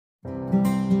Okay,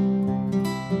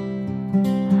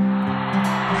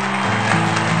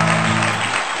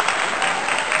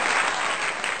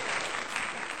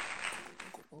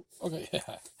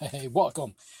 hey,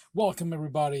 welcome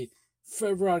everybody.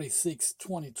 February 6th,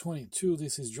 2022.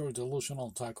 This is your Delusional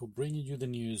Taco bringing you the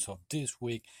news of this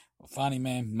week of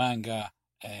anime, manga,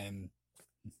 and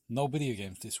no video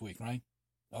games this week, right?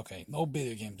 Okay, no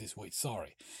video games this week,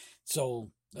 sorry. So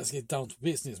let's get down to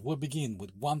business. We'll begin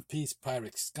with One Piece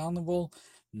Pirates Carnival.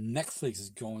 Netflix is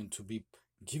going to be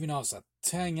giving us a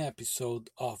 10 episode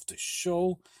of the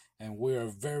show, and we are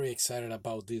very excited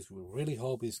about this. We really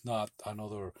hope it's not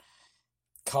another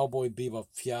Cowboy Bebop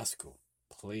fiasco,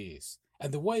 please.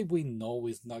 And the way we know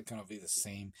it's not gonna be the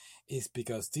same is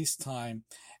because this time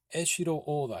Eshiro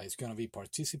Oda is gonna be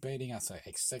participating as an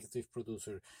executive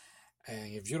producer.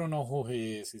 And if you don't know who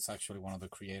he is, he's actually one of the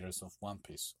creators of One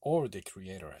Piece, or the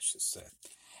creator, I should say.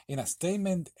 In a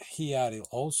statement, he added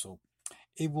also,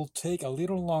 it will take a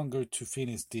little longer to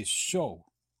finish this show,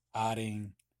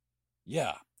 adding,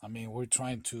 yeah, I mean, we're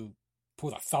trying to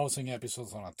put 1,000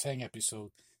 episodes on a 10 episode,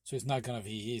 so it's not gonna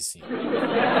be easy.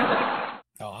 No,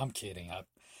 I'm kidding.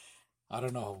 I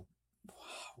don't know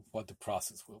what the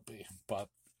process will be, but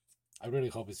I really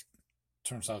hope it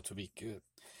turns out to be good.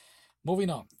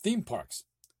 Moving on, theme parks.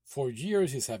 For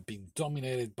years, it has been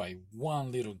dominated by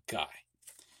one little guy.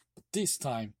 But this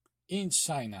time, in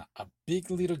China, a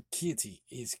big little kitty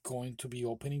is going to be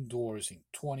opening doors in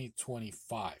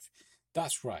 2025.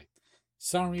 That's right.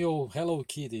 Sanrio Hello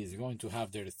Kitty is going to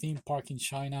have their theme park in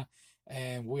China,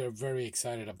 and we are very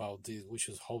excited about this. We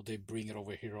should hope they bring it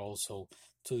over here also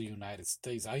to the United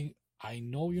States. I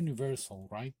know Universal,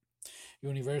 right?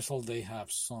 Universal, they have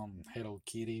some Hello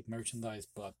Kitty merchandise,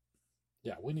 but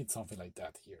yeah, we need something like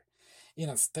that here. In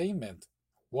a statement,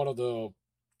 one of the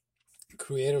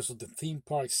creators of the theme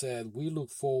park said, "We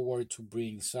look forward to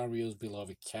bring Sanrio's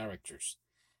beloved characters,"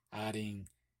 adding,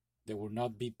 "There will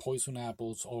not be poison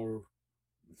apples or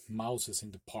mouses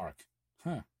in the park."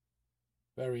 Huh,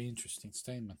 very interesting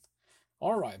statement.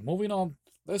 All right, moving on.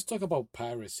 Let's talk about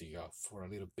piracy for a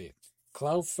little bit.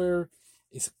 Cloudflare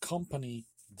is a company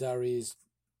that is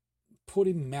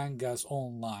putting mangas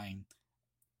online,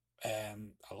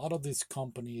 and a lot of these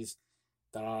companies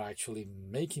that are actually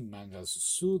making mangas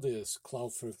sue this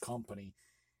Cloudflare company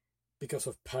because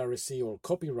of piracy or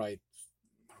copyright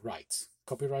rights.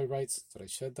 Copyright rights. Did I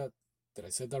said that? Did I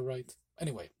say that right?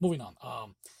 Anyway, moving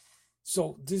on.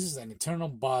 So this is an eternal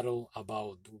battle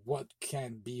about what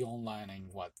can be online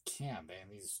and what can't,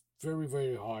 and it's very,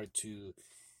 very hard to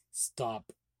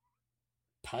stop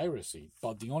piracy.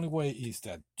 But the only way is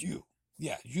that you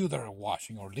that are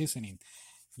watching or listening,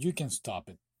 you can stop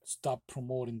it. Stop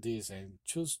promoting this and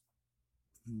just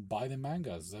buy the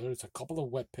mangas. There's a couple of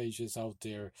web pages out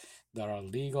there that are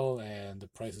legal and the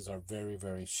prices are very,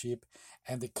 very cheap.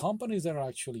 And the companies that are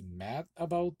actually mad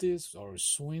about this or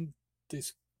suing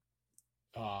this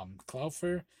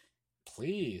Cloudflare,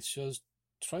 please just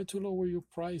try to lower your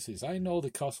prices. I know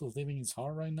the cost of living is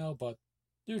hard right now, but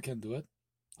you can do it.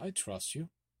 I trust you.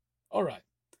 All right,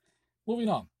 moving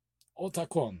on.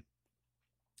 Otakon.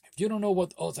 If you don't know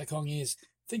what Otakon is,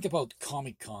 think about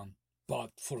Comic Con,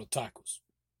 but for otakus.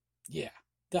 Yeah,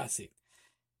 that's it.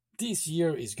 This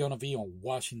year is gonna be on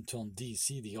Washington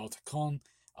D.C. The Otakon.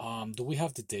 Do we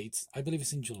have the dates? I believe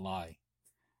it's in July.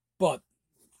 But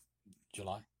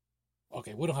July.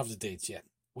 Okay, we don't have the dates yet.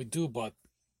 We do, but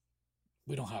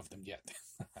we don't have them yet.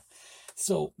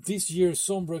 So this year,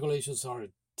 some regulations are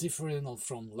different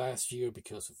from last year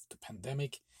because of the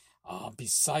pandemic.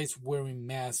 Besides wearing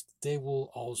masks, they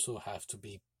will also have to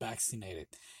be vaccinated.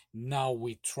 Now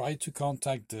we tried to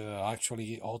contact the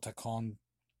actually Otacon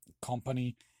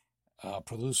company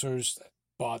producers,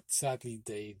 but sadly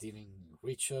they didn't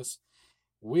reach us.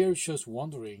 We're just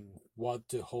wondering what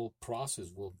the whole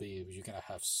process will be. You're gonna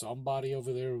have somebody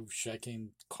over there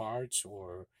checking cards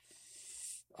or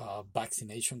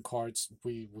vaccination cards.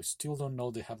 We still don't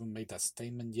know. They haven't made that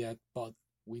statement yet, but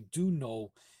we do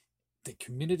know the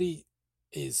community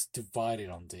is divided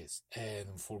on this.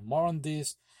 And for more on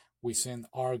this, we send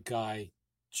our guy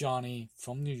Johnny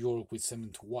from New York. We send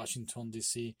him to Washington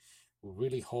D.C. We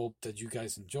really hope that you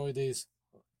guys enjoy this.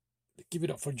 Give it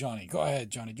up for Johnny. Go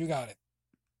ahead, Johnny. You got it.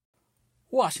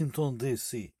 Washington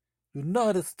D.C.,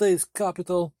 United States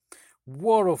capital,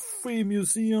 world of free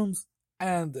museums,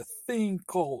 and the thing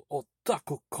called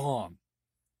OtakuCon.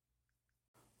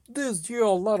 This year,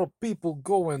 a lot of people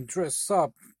go and dress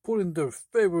up, putting their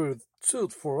favorite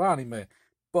suit for anime,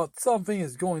 but something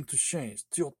is going to change.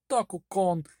 The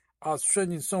OtakuCon are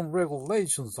changing some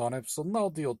regulations on it, so now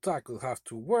the otaku have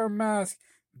to wear masks,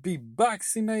 be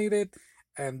vaccinated,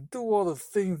 and do other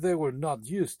things they were not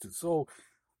used to. So,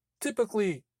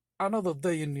 typically, another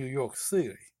day in New York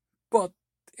City. But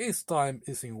this time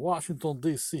is in Washington,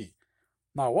 D.C.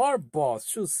 Now, our boss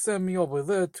just sent me over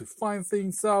there to find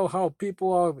things out, how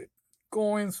people are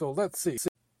going, so let's see.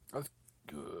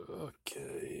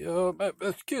 Okay,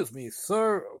 excuse me,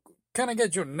 sir. Can I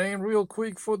get your name real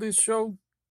quick for this show?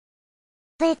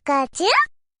 Pikachu?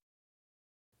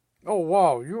 Oh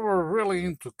wow, you are really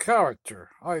into character.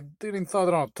 I didn't thought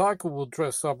an otaku would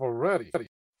dress up already.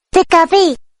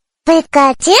 Pikachu?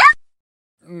 Pikachu?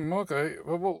 Okay,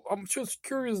 well, I'm just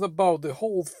curious about the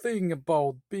whole thing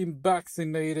about being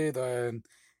vaccinated and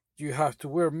you have to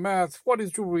wear masks. What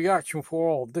is your reaction for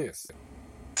all this?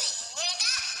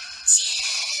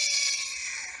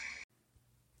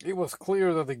 It was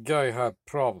clear that the guy had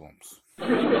problems.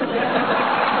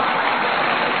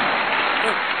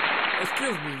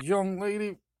 Excuse me, young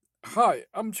lady. Hi,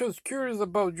 I'm just curious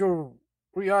about your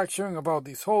reaction about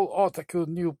this whole otaku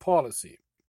new policy.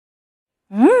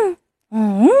 Oh,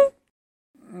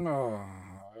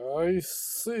 I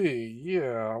see.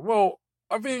 Yeah. Well,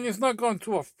 I mean, it's not going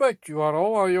to affect you at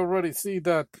all. I already see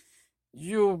that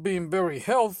you've been very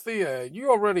healthy and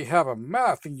you already have a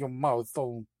mask in your mouth,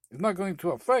 so it's not going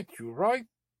to affect you, right?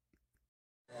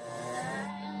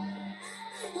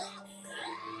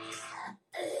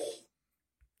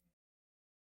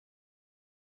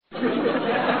 You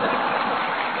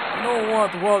know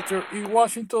what, Walter? In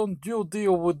Washington, you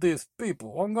deal with these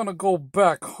people. I'm gonna go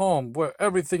back home where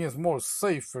everything is more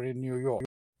safer in New York.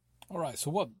 All right, so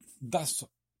what? That's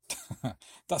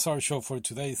that's our show for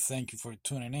today. Thank you for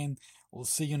tuning in. We'll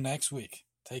see you next week.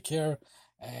 Take care,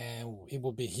 and it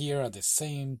will be here at the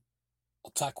same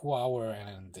Otaku Hour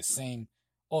and the same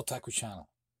Otaku channel.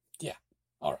 Yeah.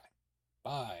 All right.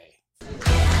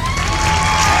 Bye.